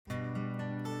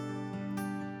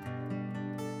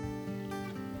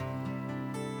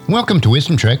Welcome to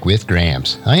Wisdom Trek with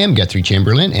Gramps. I am Guthrie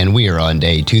Chamberlain, and we are on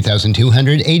day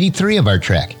 2283 of our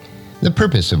trek. The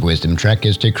purpose of Wisdom Trek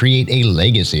is to create a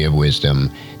legacy of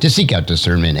wisdom, to seek out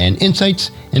discernment and insights,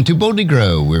 and to boldly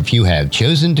grow where few have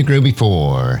chosen to grow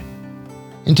before.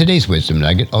 In today's Wisdom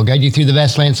Nugget, I'll guide you through the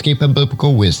vast landscape of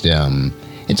biblical wisdom.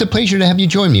 It's a pleasure to have you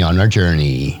join me on our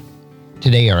journey.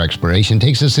 Today, our exploration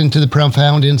takes us into the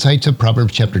profound insights of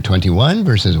Proverbs chapter 21,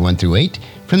 verses 1 through 8,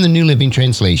 from the New Living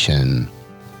Translation.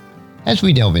 As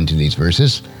we delve into these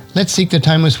verses, let's seek the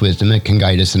timeless wisdom that can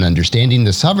guide us in understanding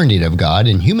the sovereignty of God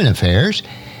in human affairs,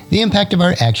 the impact of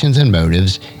our actions and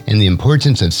motives, and the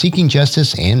importance of seeking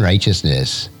justice and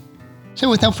righteousness.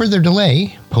 So without further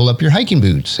delay, pull up your hiking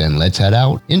boots and let's head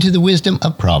out into the wisdom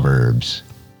of Proverbs.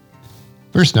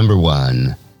 Verse number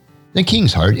 1. The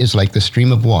king's heart is like the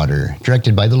stream of water,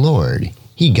 directed by the Lord.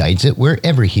 He guides it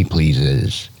wherever he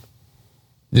pleases.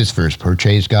 This verse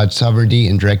portrays God's sovereignty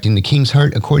in directing the king's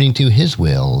heart according to his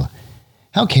will.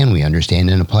 How can we understand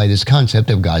and apply this concept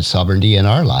of God's sovereignty in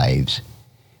our lives?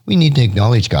 We need to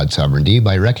acknowledge God's sovereignty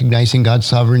by recognizing God's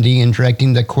sovereignty in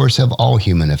directing the course of all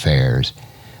human affairs.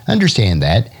 Understand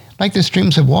that, like the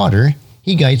streams of water,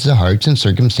 he guides the hearts and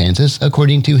circumstances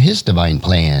according to his divine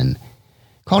plan.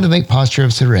 Cultivate posture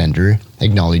of surrender,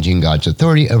 acknowledging God's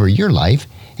authority over your life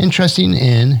and trusting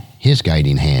in his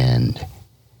guiding hand.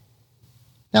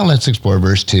 Now let's explore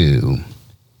verse 2.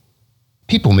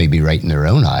 People may be right in their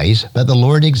own eyes, but the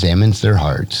Lord examines their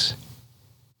hearts.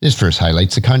 This verse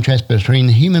highlights the contrast between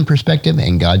the human perspective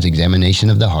and God's examination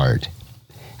of the heart.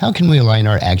 How can we align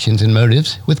our actions and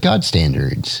motives with God's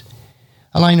standards?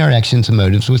 Align our actions and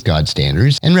motives with God's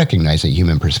standards and recognize that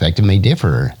human perspective may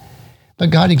differ, but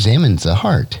God examines the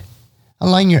heart.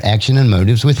 Align your action and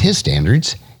motives with his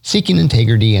standards, seeking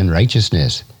integrity and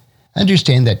righteousness.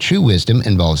 Understand that true wisdom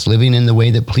involves living in the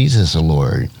way that pleases the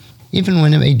Lord, even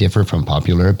when it may differ from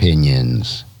popular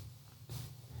opinions.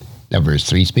 Now verse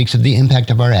 3 speaks of the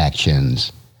impact of our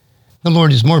actions. The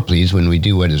Lord is more pleased when we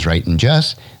do what is right and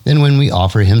just than when we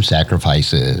offer him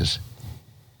sacrifices.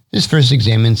 This verse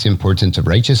examines the importance of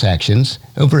righteous actions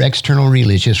over external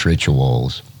religious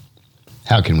rituals.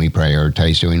 How can we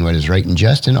prioritize doing what is right and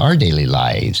just in our daily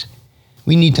lives?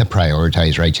 We need to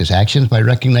prioritize righteous actions by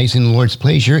recognizing the Lord's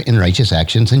pleasure in righteous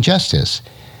actions and justice.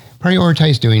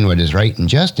 Prioritize doing what is right and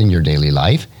just in your daily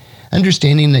life,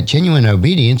 understanding that genuine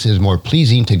obedience is more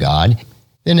pleasing to God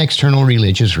than external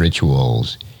religious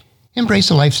rituals.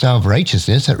 Embrace a lifestyle of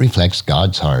righteousness that reflects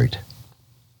God's heart.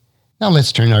 Now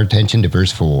let's turn our attention to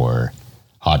verse 4.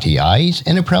 Haughty eyes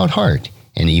and a proud heart,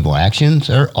 and evil actions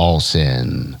are all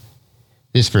sin.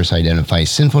 This verse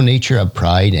identifies sinful nature of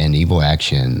pride and evil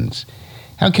actions.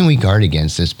 How can we guard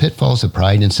against this pitfalls of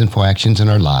pride and sinful actions in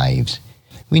our lives?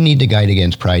 We need to guide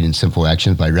against pride and sinful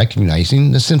actions by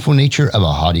recognizing the sinful nature of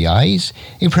a haughty eyes,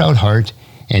 a proud heart,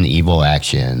 and evil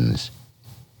actions.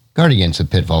 Guard against the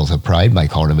pitfalls of pride by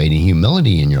cultivating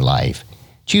humility in your life.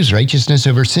 Choose righteousness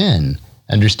over sin,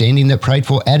 understanding that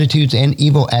prideful attitudes and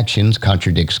evil actions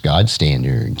contradicts God's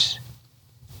standards.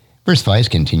 Verse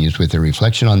 5 continues with a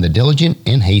reflection on the diligent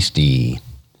and hasty.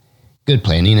 Good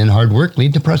planning and hard work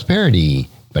lead to prosperity,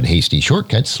 but hasty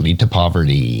shortcuts lead to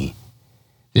poverty.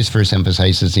 This verse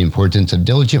emphasizes the importance of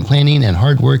diligent planning and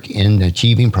hard work in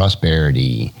achieving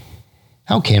prosperity.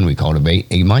 How can we cultivate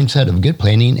a mindset of good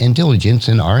planning and diligence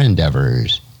in our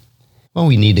endeavors? Well,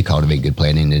 we need to cultivate good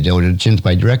planning and diligence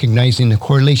by recognizing the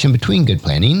correlation between good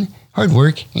planning, hard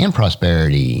work, and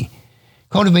prosperity.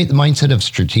 Cultivate the mindset of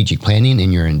strategic planning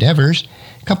in your endeavors,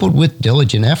 coupled with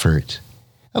diligent effort.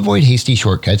 Avoid hasty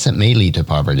shortcuts that may lead to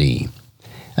poverty.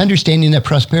 Understanding that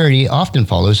prosperity often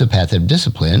follows a path of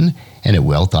discipline and a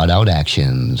well-thought-out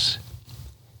actions.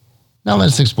 Now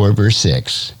let's explore verse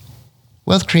 6.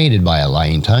 Wealth created by a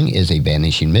lying tongue is a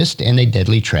vanishing mist and a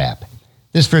deadly trap.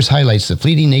 This verse highlights the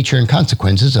fleeting nature and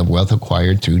consequences of wealth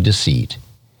acquired through deceit.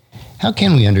 How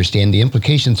can we understand the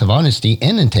implications of honesty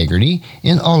and integrity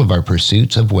in all of our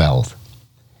pursuits of wealth?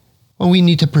 Well, we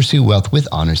need to pursue wealth with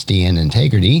honesty and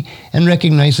integrity and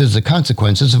recognize the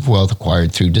consequences of wealth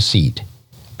acquired through deceit.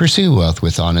 Pursue wealth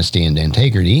with honesty and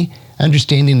integrity,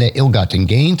 understanding that ill-gotten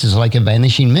gains is like a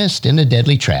vanishing mist and a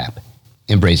deadly trap.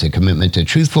 Embrace a commitment to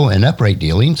truthful and upright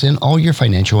dealings in all your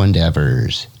financial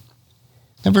endeavors.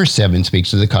 Now, verse 7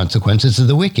 speaks of the consequences of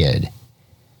the wicked.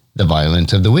 The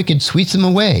violence of the wicked sweeps them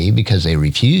away because they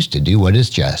refuse to do what is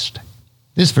just.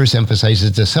 This verse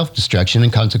emphasizes the self-destruction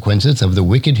and consequences of the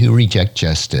wicked who reject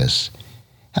justice.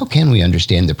 How can we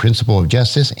understand the principle of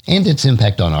justice and its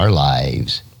impact on our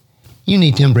lives? You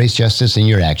need to embrace justice in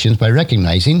your actions by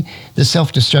recognizing the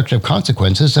self-destructive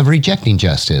consequences of rejecting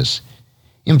justice.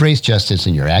 Embrace justice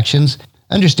in your actions,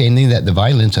 understanding that the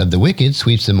violence of the wicked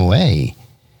sweeps them away.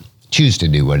 Choose to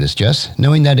do what is just,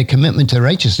 knowing that a commitment to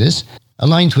righteousness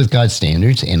aligns with God's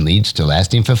standards and leads to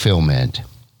lasting fulfillment.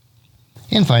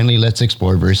 And finally, let's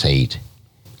explore verse 8.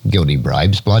 Guilty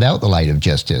bribes blot out the light of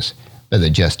justice, but the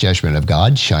just judgment of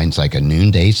God shines like a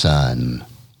noonday sun.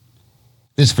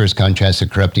 This verse contrasts the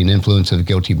corrupting influence of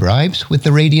guilty bribes with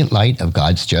the radiant light of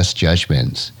God's just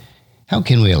judgments. How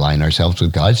can we align ourselves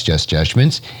with God's just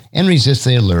judgments and resist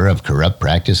the allure of corrupt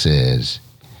practices?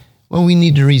 Well, we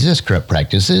need to resist corrupt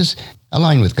practices,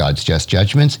 align with God's just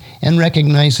judgments, and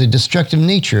recognize the destructive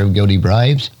nature of guilty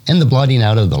bribes and the blotting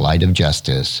out of the light of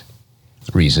justice.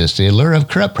 Resist the allure of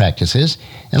corrupt practices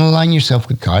and align yourself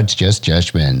with God's just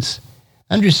judgments.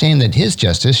 Understand that His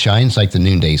justice shines like the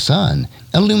noonday sun,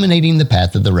 illuminating the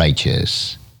path of the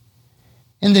righteous.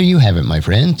 And there you have it, my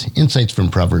friends, insights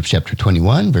from Proverbs chapter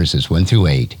 21, verses 1 through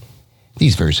 8.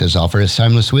 These verses offer us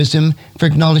timeless wisdom for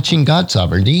acknowledging God's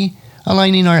sovereignty,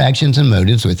 aligning our actions and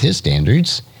motives with His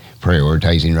standards,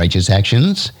 prioritizing righteous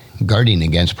actions, guarding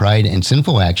against pride and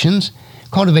sinful actions,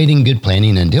 cultivating good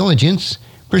planning and diligence,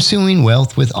 pursuing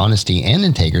wealth with honesty and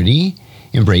integrity,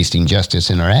 embracing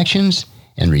justice in our actions,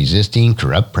 and resisting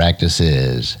corrupt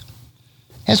practices.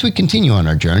 As we continue on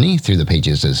our journey through the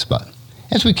pages of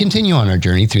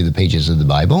the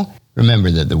Bible,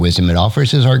 remember that the wisdom it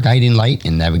offers is our guiding light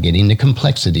in navigating the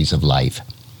complexities of life.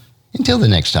 Until the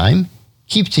next time,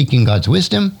 keep seeking God's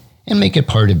wisdom and make it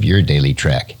part of your daily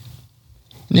trek.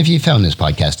 And if you found this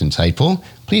podcast insightful,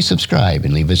 please subscribe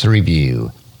and leave us a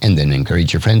review. And then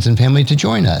encourage your friends and family to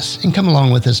join us and come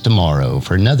along with us tomorrow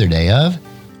for another day of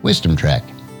Wisdom Trek,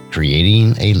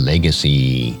 Creating a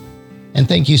Legacy. And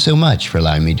thank you so much for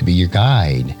allowing me to be your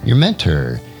guide, your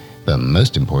mentor, but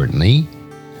most importantly,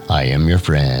 I am your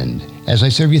friend as I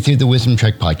serve you through the Wisdom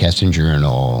Trek podcast and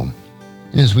journal.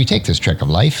 And as we take this trek of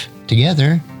life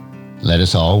together, let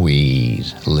us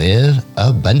always live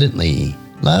abundantly,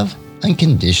 love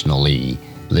unconditionally,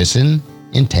 listen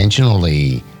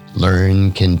intentionally,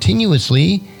 learn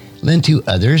continuously, lend to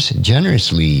others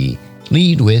generously,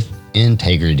 lead with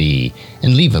integrity,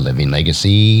 and leave a living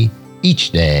legacy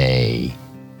each day.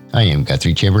 I am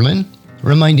Guthrie Chamberlain,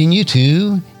 reminding you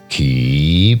to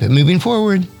keep moving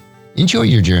forward, enjoy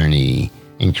your journey,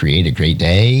 and create a great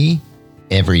day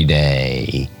every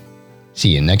day. See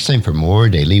you next time for more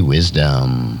daily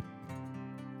wisdom.